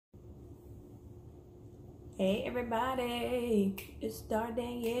Hey everybody, it's Starr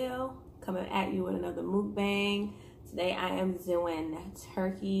Danielle coming at you with another mukbang. Today I am doing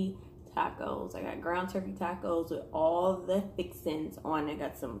turkey tacos. I got ground turkey tacos with all the fixings on it.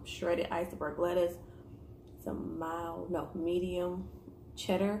 Got some shredded iceberg lettuce, some medium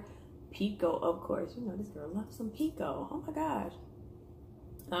cheddar, pico, of course. You know this girl loves some pico. Oh my gosh.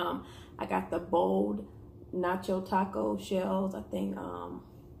 I got the bold nacho taco shells. I think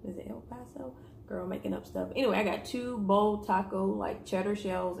is it El Paso? Girl making up stuff. Anyway, I got two bold taco like cheddar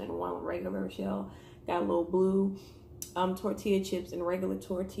shells and one regular shell. Got a little blue tortilla chips and regular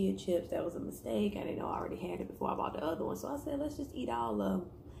tortilla chips. That was a mistake. I didn't know I already had it before I bought the other one. So I said, let's just eat all of them.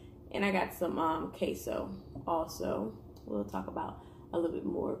 And I got some queso also. We'll talk about a little bit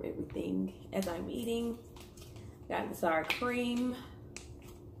more of everything as I'm eating. Got the sour cream.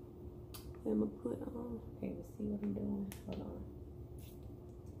 I'm gonna put on, okay, let's see what I'm doing. Hold on.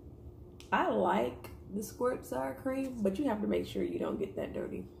 I like the squirt sour cream, but you have to make sure you don't get that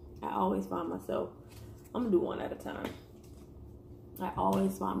dirty. I always find myself, I'm gonna do one at a time. I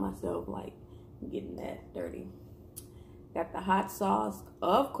always find myself like getting that dirty. Got the hot sauce,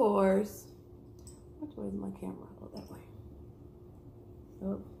 of course. Which way is my camera? Oh, that way.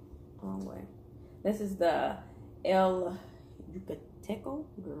 Oh, wrong way. This is the El Yucateco.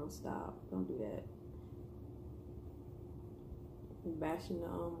 Girl, stop. Don't do that. I'm bashing the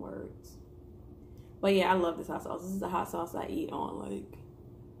words. But yeah, I love this hot sauce. This is the hot sauce I eat on like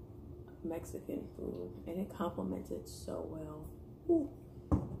Mexican food, and it complements it so well. Ooh.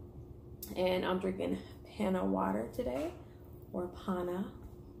 And I'm drinking panna water today, or panna.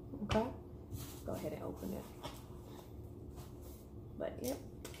 Okay, go ahead and open it. But yep,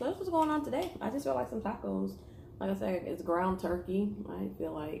 so that's what's going on today. I just feel like some tacos. Like I said, it's ground turkey. I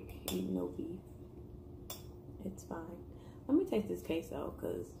feel like eating no beef. It's fine. Let me taste this queso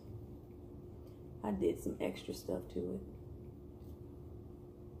because I did some extra stuff to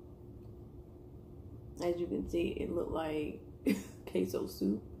it. As you can see, it looked like queso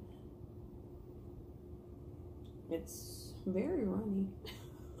soup. It's very runny.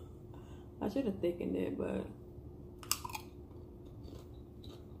 I should have thickened it, but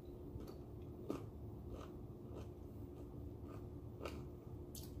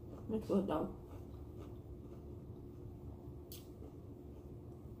it's good though.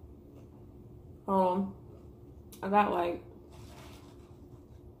 I got like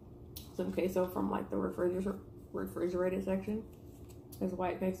some queso from like the refrigerated section. It's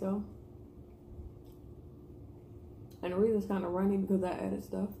white queso. And the reason it's kind of runny because I added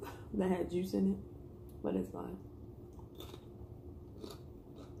stuff that had juice in it. But it's fine.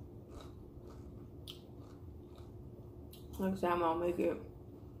 Next time I'll make it,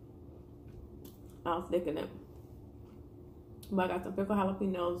 I'll thicken it. But I got some pickled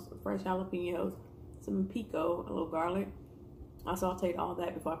jalapenos, fresh jalapenos, some pico, a little garlic. I sauteed all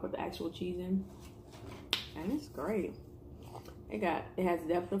that before I put the actual cheese in. And it's great. It has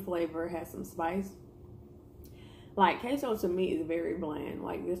depth of flavor, it has some spice. Like queso to me is very bland.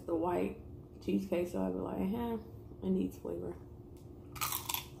 Like just the white cheese queso, I'd be like, it needs flavor.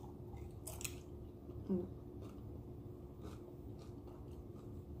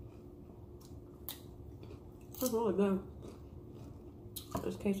 It's really good.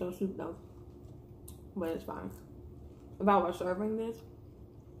 It's queso soup though, but it's fine. If I was serving this,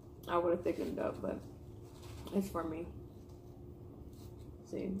 I would have thickened it up, but it's for me.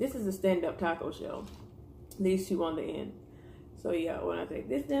 See, this is a stand-up taco shell. These two on the end. So yeah, when I take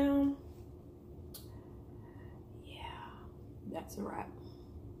this down, yeah, that's a wrap.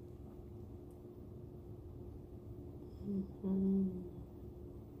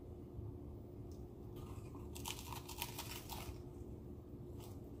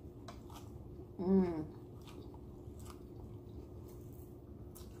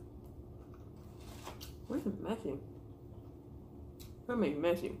 This is messy. I mean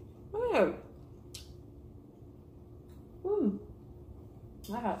messy. Oh.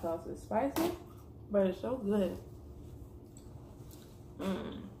 That hot sauce is spicy, but it's so good.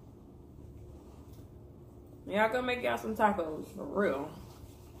 Y'all gonna make y'all some tacos for real.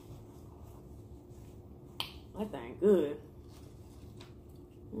 That thing good.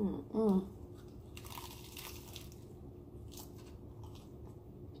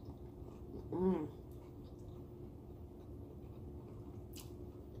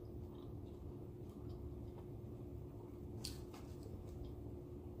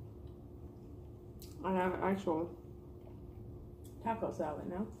 I have an actual taco salad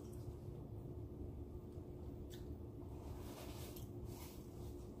now.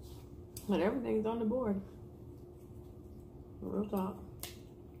 But everything's on the board. Real talk.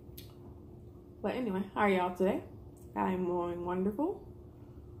 But anyway, how are y'all today? I'm doing wonderful.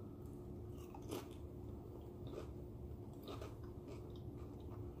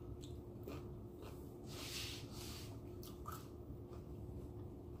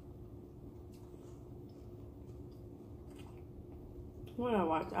 What I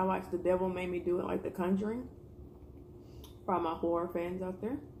watched? I watched The Devil Made Me Do It, like The Conjuring. For all my horror fans out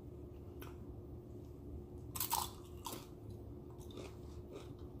there.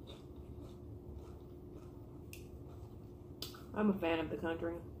 I'm a fan of The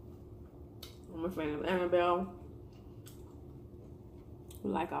Conjuring. I'm a fan of Annabelle. I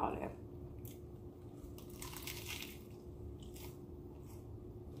like all that.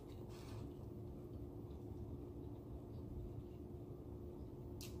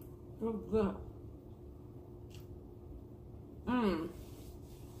 Oh, good.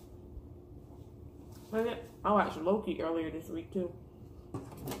 I watched Loki earlier this week too.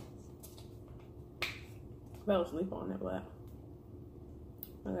 Fell asleep on it, but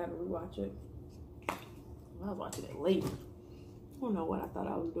I gotta rewatch it. I was watching it late. I don't know what I thought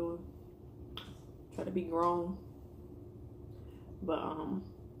I was doing. Try to be grown. But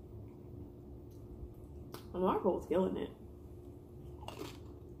Marvel was killing it.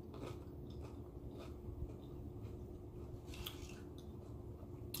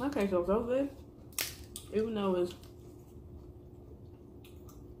 Okay, so good. Even though it's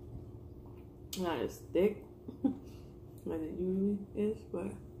not as thick as it usually is,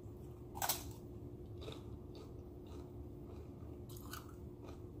 but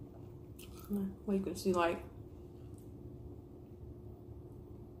well, you can see like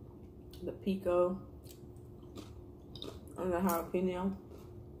the pico and the jalapeno.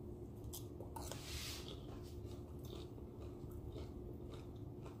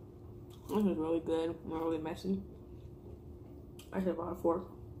 This is really good, not really messy. I should have bought a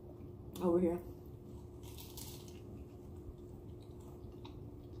fork over here.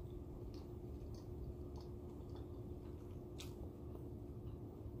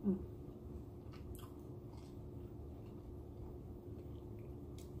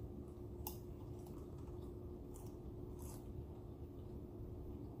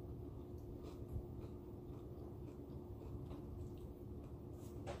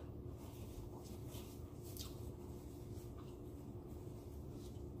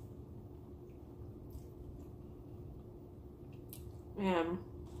 And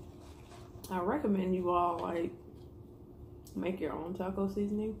I recommend you all like make your own taco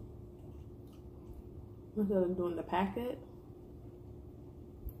seasoning instead of doing the packet.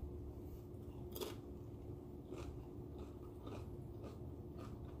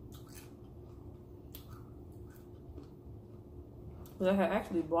 Because I had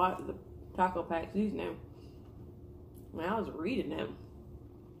actually bought the taco pack seasoning when I was reading them.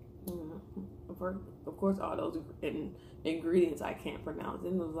 Of course, all those ingredients I can't pronounce.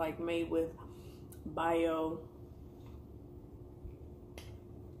 And it was like made with biomedical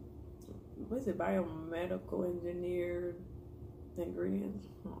engineered ingredients.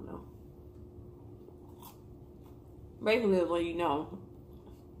 I don't know. Basically, it's like, you know,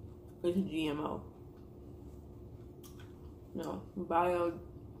 it's GMO. No,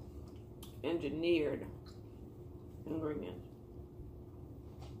 bio-engineered ingredients.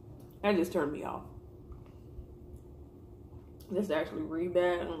 That just turned me off. Just to actually read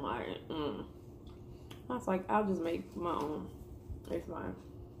that, I'm like, I was like, I'll just make my own. It's fine.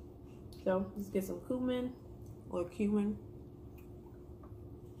 So, let's get some cumin or cumin.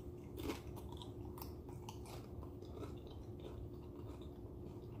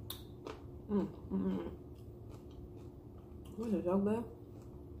 This is so good.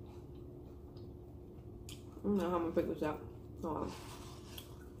 I don't know how I'm gonna pick this up. Hold on.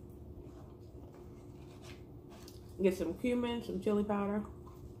 Get some cumin, some chili powder,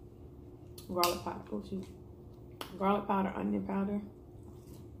 garlic powder, onion powder,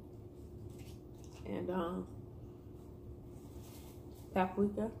 and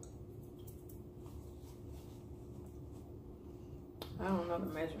paprika. I don't know the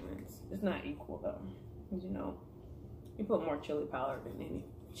measurements. It's not equal though, because you know you put more chili powder than anything.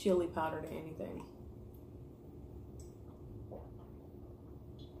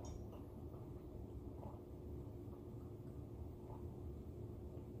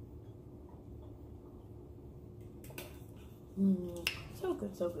 So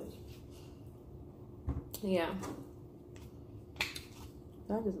good, so good. Yeah.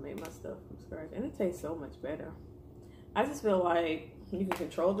 I just made my stuff from scratch, and it tastes so much better. I just feel like you can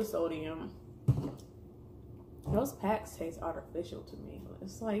control the sodium. Those packs taste artificial to me.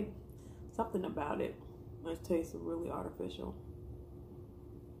 It's like something about it. It tastes really artificial.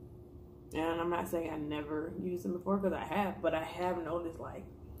 And I'm not saying I never used them before, because I have, but I have noticed like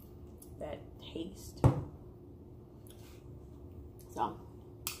that taste. So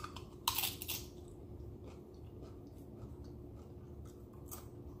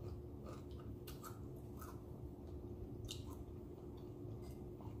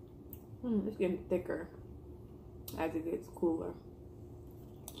it's getting thicker as it gets cooler.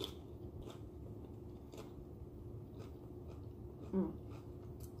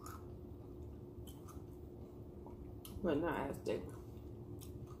 But not as thick.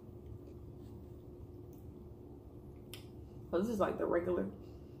 So this is like the regular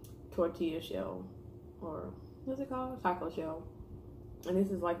tortilla shell, or what's it called? Taco shell. And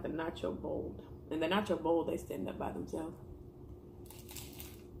this is like the nacho bowl. And the nacho bowl, they stand up by themselves.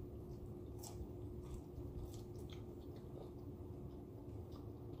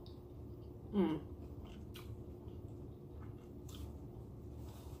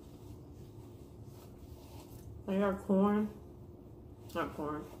 They are corn, not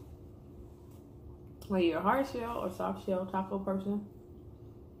corn. Whether you're a hard shell or soft shell taco person,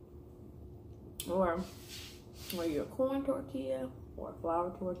 or whether you're a corn tortilla or a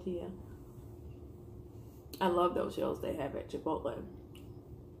flour tortilla, I love those shells they have at Chipotle.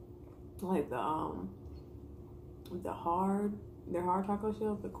 Like their hard taco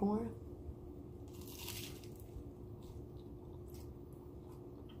shells, the corn.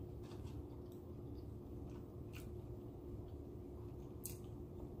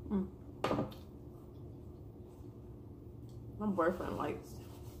 My boyfriend likes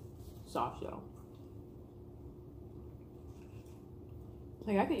soft shell.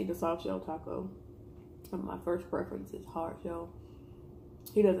 Like, I can eat a soft shell taco, but my first preference is hard shell.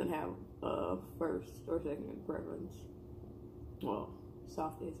 He doesn't have a first or second preference. Well,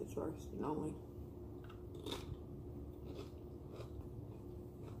 soft is his first and only.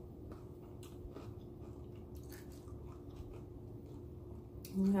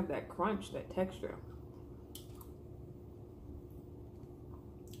 You have that crunch, that texture.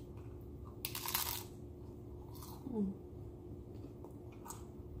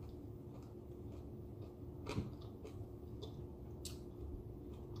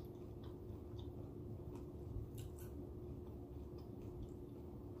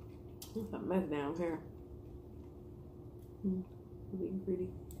 There's a mess down here. Being greedy.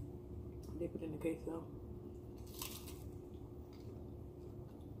 Dip it in the queso.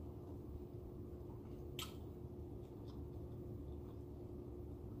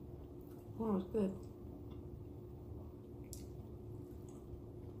 Oh, it's good.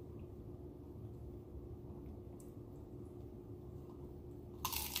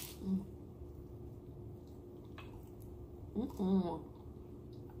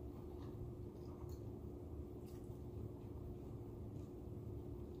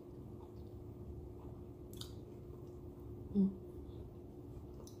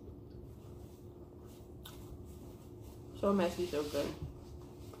 So messy, so good.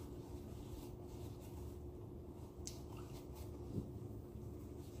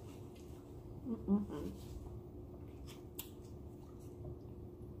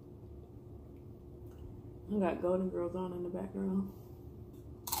 I got Golden Girls on in the background.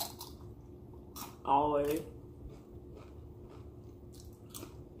 Always.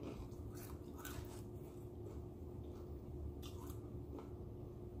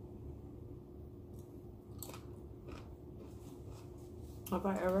 If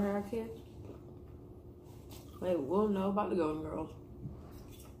I ever have kids, they will know about the Golden Girls.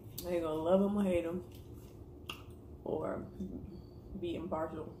 They're gonna love them or hate them, or be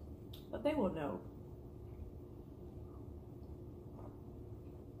impartial, but they will know.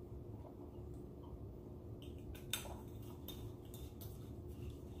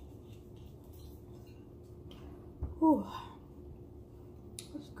 Whew.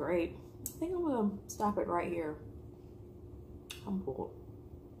 That's great. I think I'm gonna stop it right here. I'm full.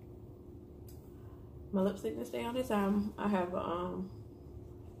 My lipstick to stay on this time. I have a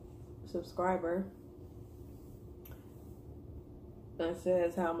subscriber that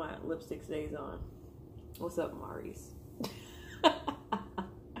says how my lipstick stays on. What's up, Maurice?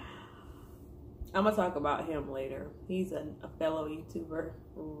 I'm gonna talk about him later. He's a fellow YouTuber.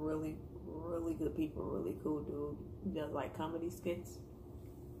 Really good people. Really cool dude. He does like comedy skits.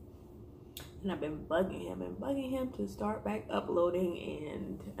 And I've been bugging him to start back uploading,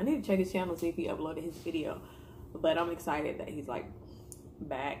 and I need to check his channel, see if he uploaded his video. But I'm excited that he's like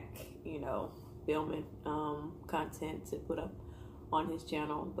back, you know, filming content to put up on his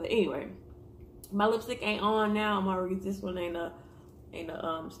channel. But anyway, my lipstick ain't on now. Maurice, this one ain't a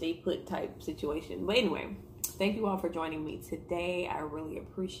stay put type situation. But anyway, thank you all for joining me today. I really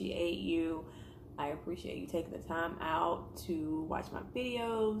appreciate you. I appreciate you taking the time out to watch my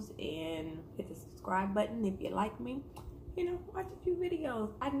videos and hit the subscribe button if you like me. You know, watch a few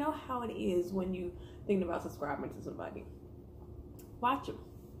videos. I know how it is when you thinking about subscribing to somebody. Watch them.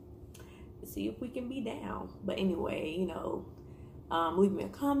 See if we can be down. But anyway, you know, leave me a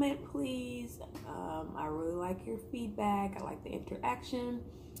comment, please. I really like your feedback. I like the interaction.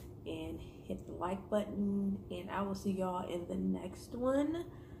 And hit the like button. And I will see y'all in the next one.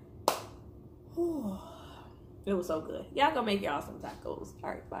 Whew. It was so good. Y'all gonna make y'all some tacos. All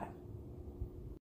right, bye.